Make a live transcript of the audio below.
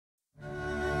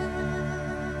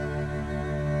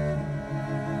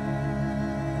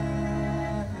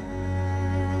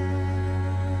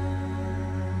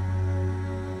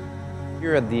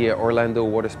here at the Orlando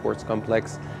Water Sports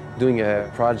Complex doing a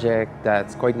project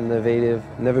that's quite innovative,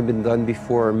 never been done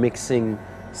before, mixing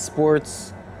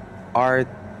sports, art,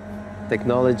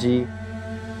 technology.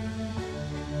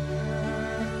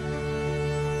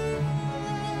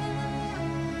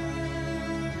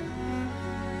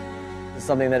 It's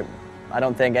something that I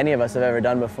don't think any of us have ever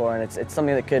done before, and it's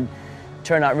something that could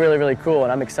turn out really, really cool,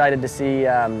 and I'm excited to see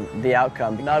the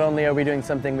outcome. Not only are we doing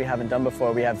something we haven't done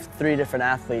before, we have 3 different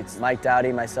athletes, Mike,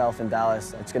 Dowdy, myself, and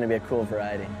Dallas. It's going to be a cool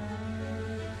variety.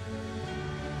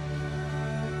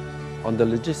 On the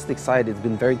logistics side, it's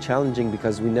been very challenging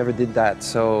because we never did that.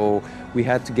 So we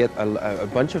had to get a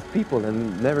bunch of people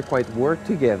and never quite work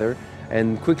together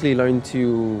and quickly learn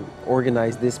to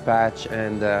organize dispatch,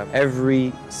 and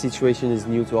every situation is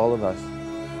new to all of us.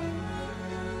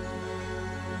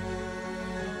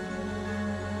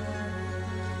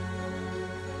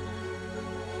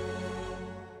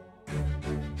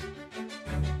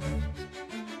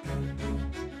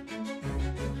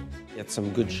 Get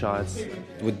some good shots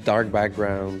with dark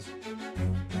backgrounds.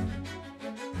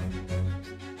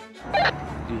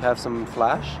 Do you have some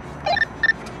flash?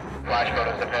 Flash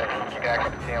photos of him. You can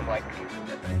actually see him like.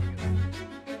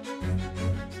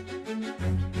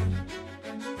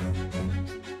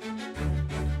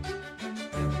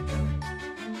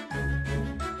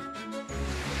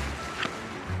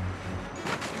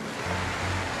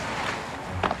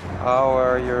 How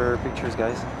are your pictures,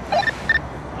 guys?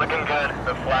 Looking good.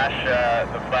 The flash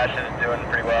is doing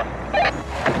pretty well.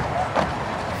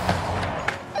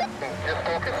 Just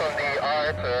focus on the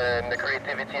art and the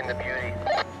creativity and the beauty.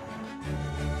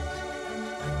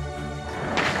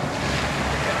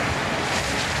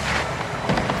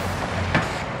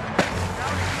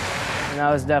 And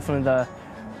that was definitely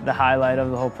the highlight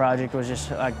of the whole project, was just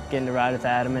getting to ride with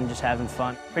Adam and just having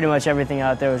fun. Pretty much everything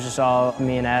out there was just all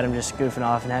me and Adam just goofing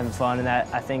off and having fun, and that,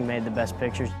 I think, made the best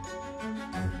pictures.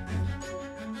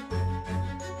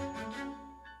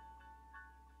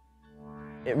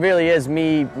 It really is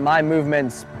my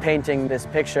movements painting this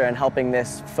picture and helping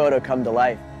this photo come to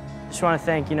life. Just want to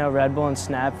thank, Red Bull and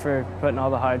Snap for putting all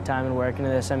the hard time and work into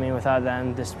this. I mean, without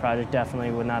them, this project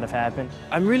definitely would not have happened.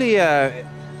 I'm really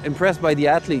impressed by the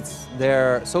athletes.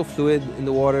 They're so fluid in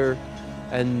the water,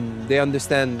 and they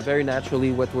understand very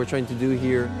naturally what we're trying to do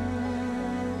here.